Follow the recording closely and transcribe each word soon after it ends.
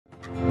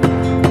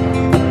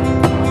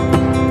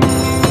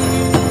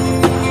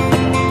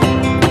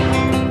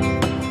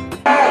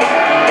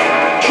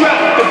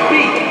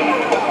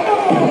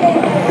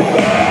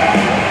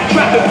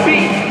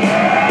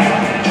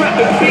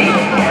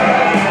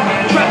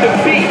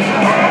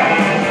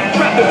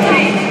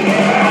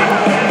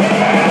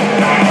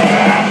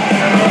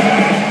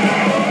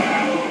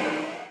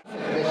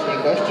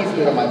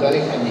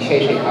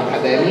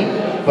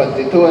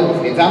tytułem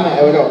Zwiedzamy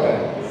Europę.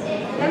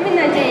 Mamy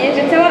nadzieję,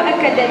 że cała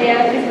Akademia,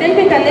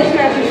 występy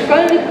taneczne naszych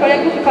szkolnych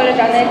kolegów i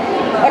koleżanek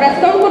oraz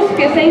konkurs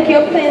piosenki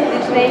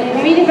obcojęzycznej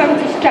umili Wam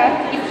dziś czas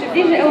i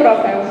przybliży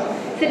Europę.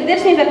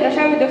 Serdecznie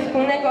zapraszamy do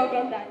wspólnego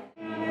oglądania.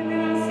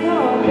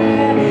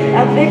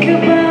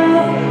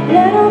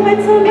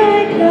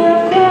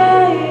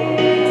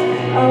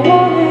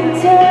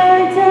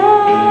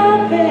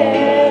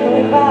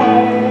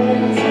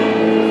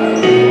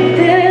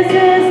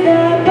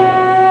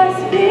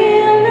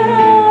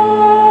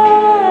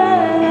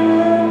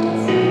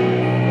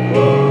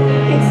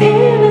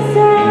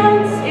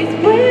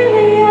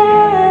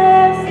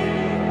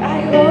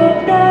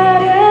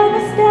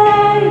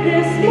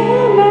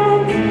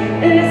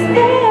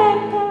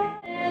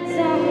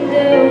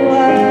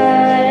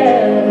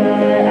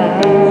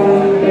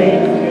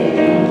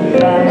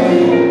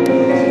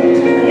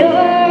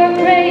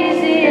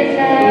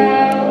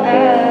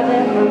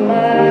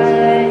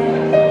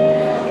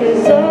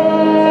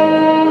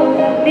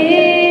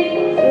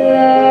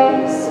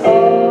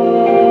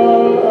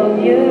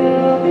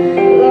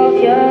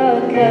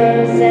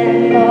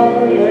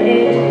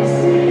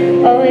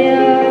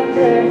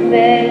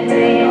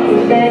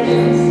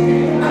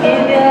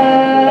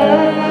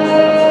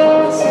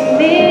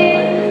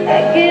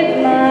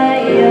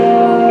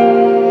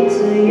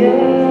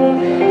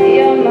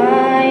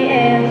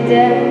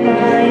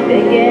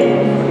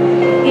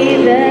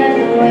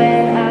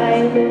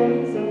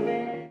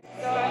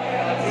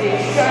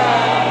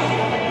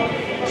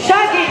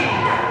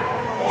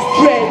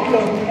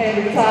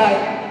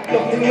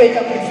 Love the way I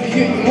put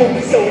you, you hold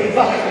me so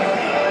fine.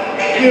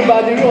 Your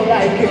body roll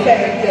like a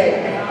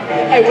pancake.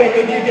 I went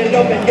to give you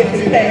love and get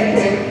the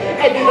pancake.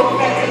 I do the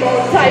fancy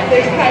all type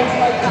they kind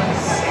like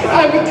us.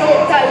 I would know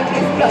talent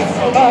is plus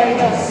or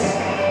minus.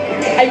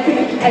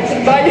 I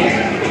can buy it.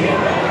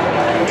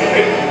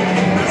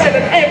 And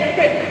then every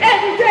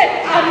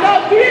day, I'm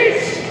not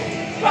rich,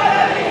 but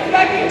I live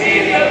like a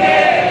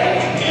millionaire.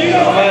 You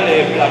know I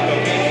live like a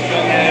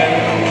millionaire.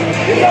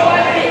 You know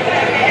I live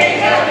like a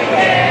millionaire.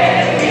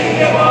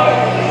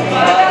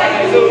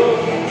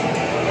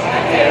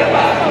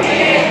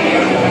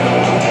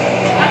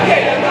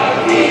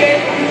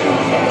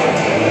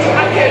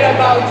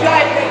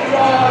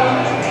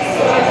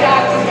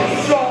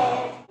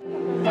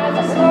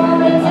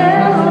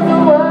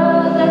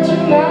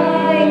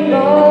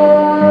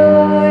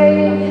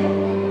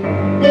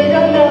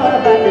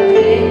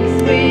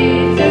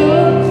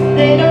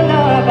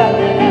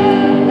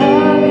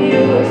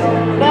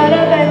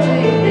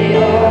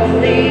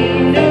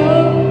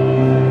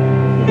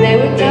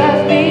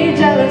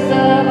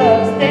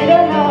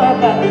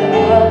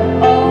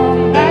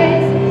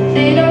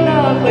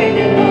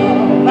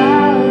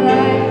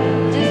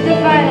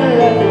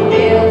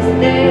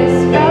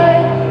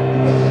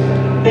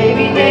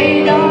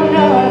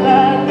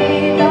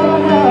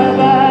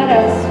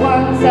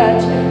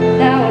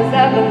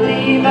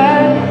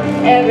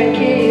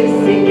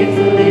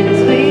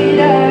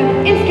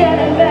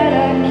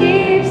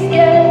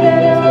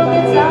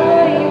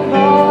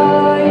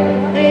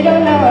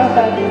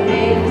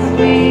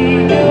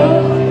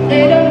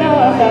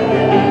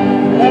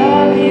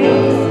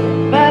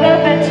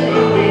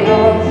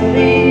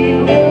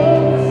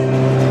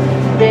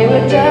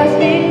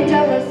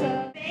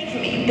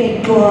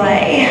 Big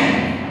boy,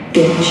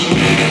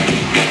 bitch.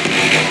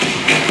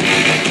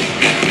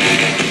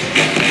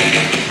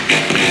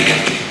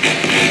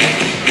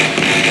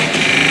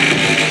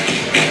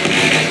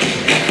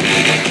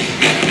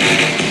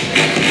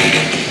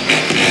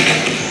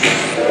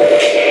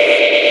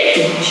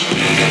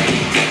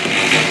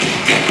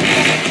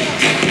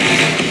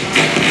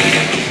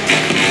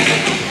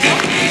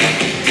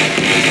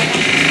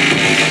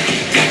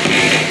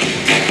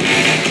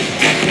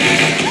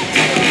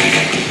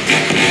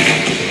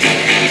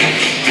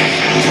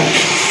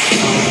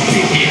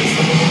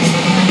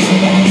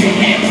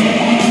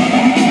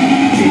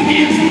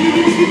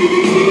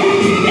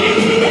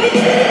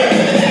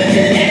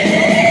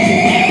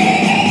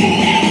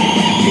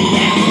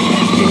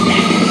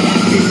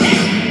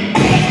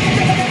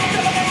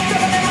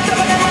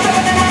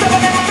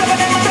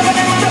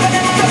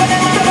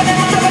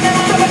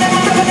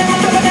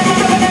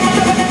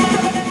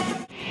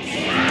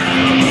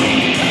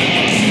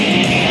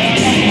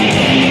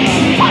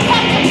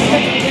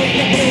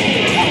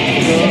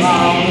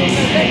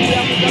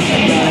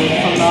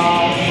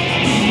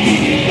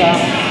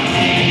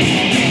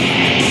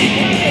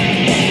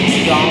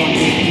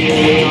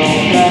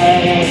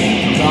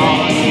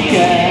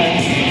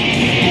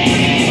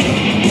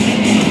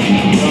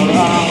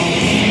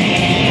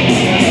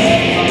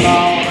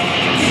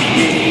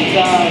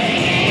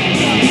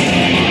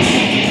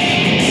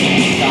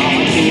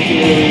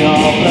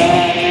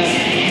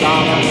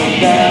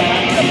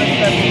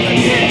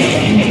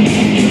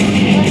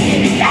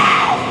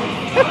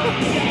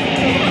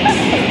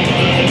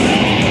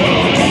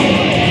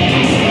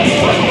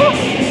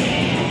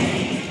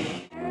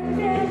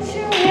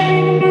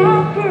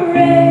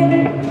 Parade.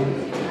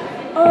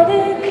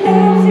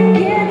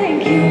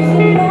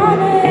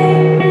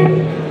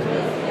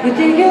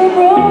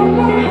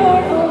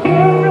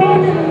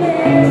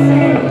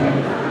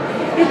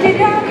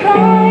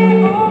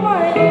 flying on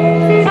my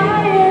own,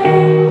 I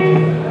am.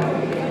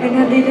 And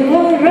I did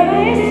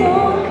alright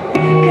song,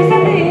 cause I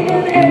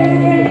didn't ever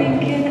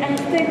think it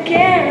as the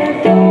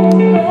character.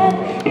 But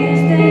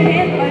used to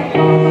hit my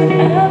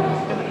phone up,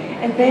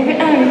 and baby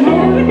I'm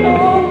moving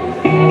on.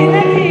 And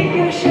I think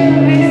you should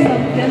be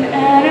something I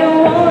don't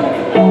wanna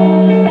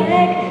fall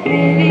back.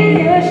 Baby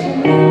you should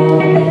know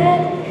that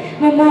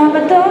my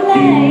mama don't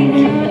like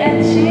you and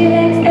she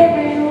likes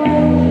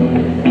everyone.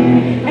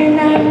 And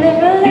I've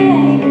never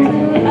liked to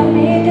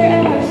admit that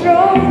I was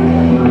wrong.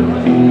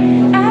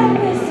 I've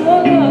been so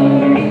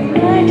good in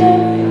my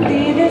job,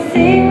 didn't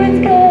see what's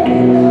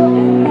going on,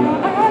 and now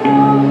I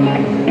know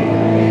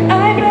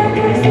I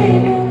better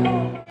sleep at home.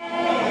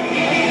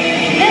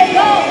 Let's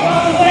go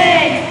one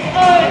way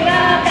or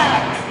another.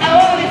 I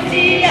wanna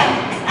see ya.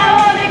 I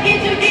wanna get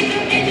you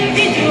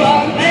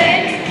one way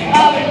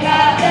or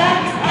another.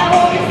 I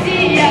wanna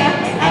see ya.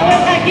 I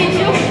wanna get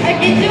you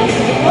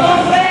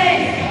one way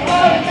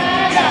or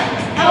another.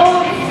 I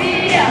wanna see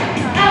ya.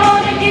 I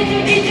wanna get you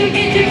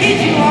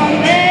one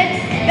way.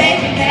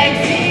 Baby,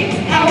 taxi.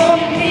 I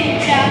wanna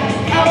meet ya.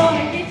 I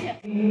wanna get ya.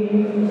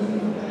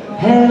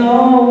 Hello,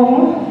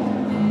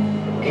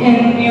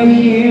 can you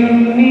hear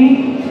me?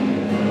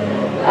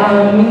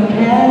 I'm in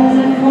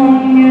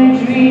California,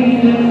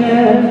 dreaming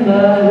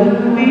about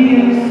who we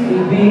used to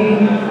be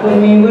when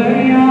we were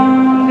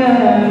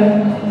younger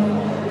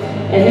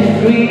and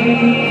free.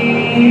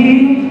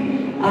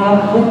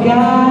 I've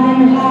forgotten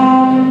how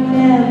it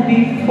felt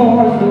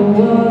before the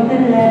world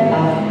that let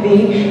us be.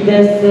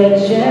 There's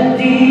such a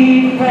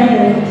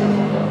difference.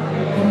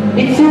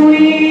 It's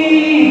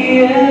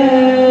we,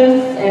 us,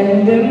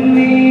 and the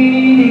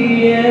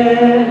media.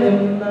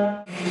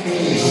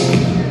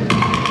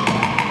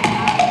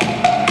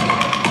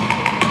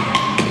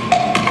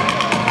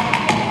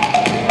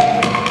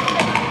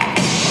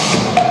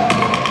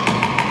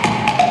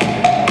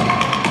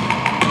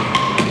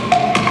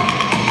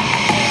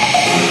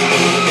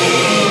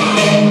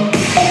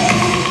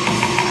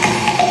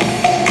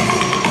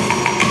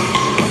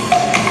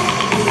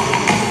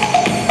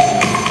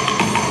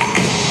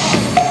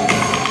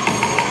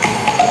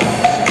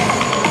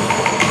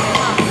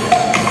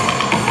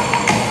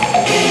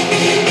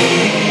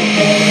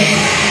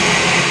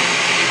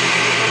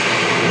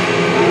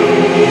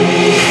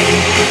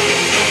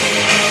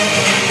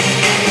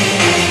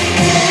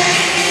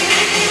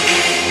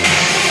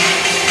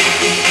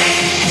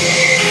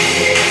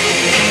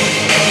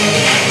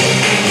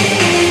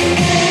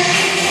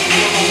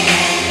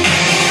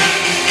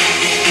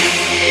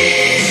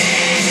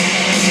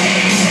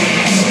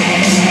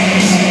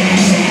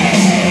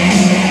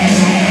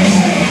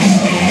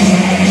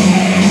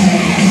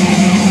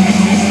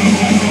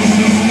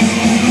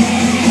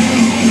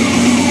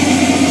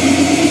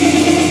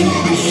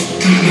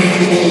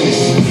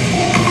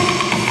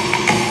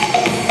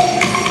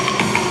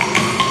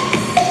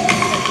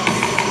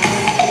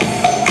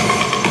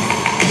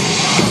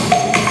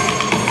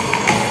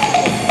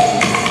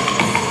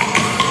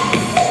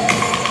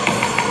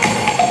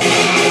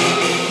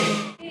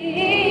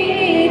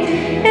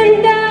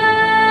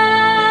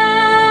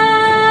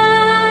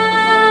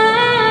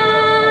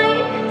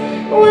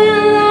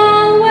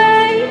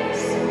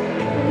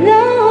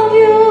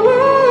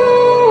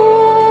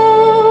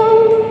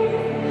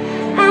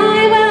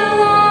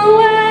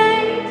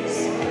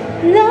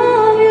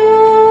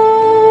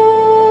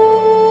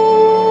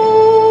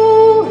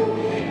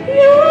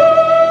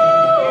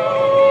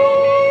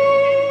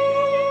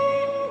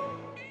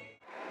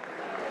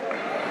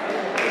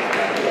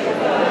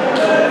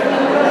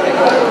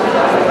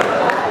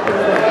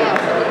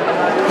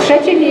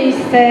 Trzecie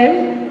miejsce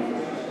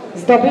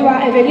zdobyła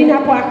Ewelina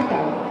Płachta.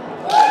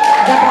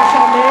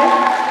 Zapraszamy.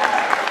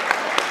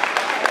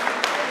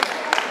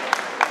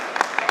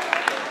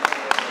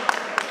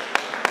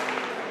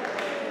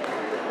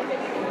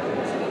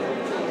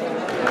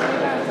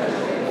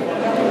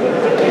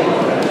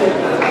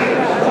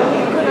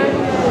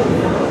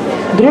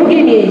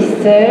 Drugie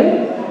miejsce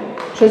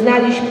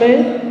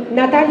przyznaliśmy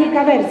Natalii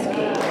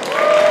Kawerskiej.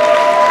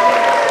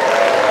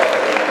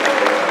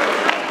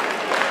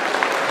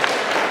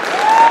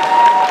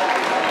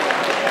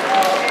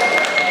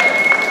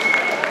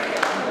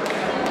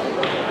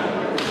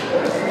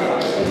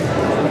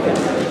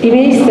 I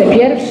miejsce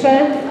pierwsze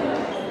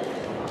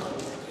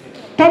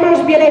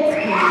Tomasz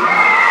Bielecki.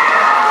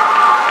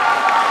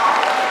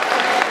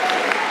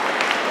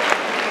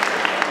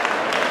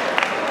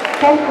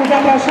 Tomku,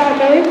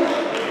 zapraszamy.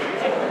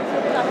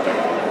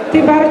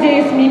 Tym bardziej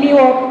jest mi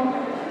miło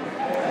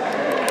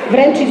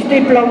wręczyć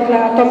dyplom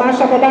dla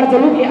Tomasza, bo bardzo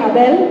lubię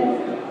Adel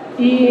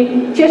i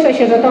cieszę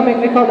się, że Tomek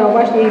wykonał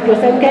właśnie jej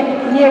piosenkę,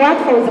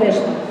 niełatwą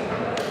zresztą.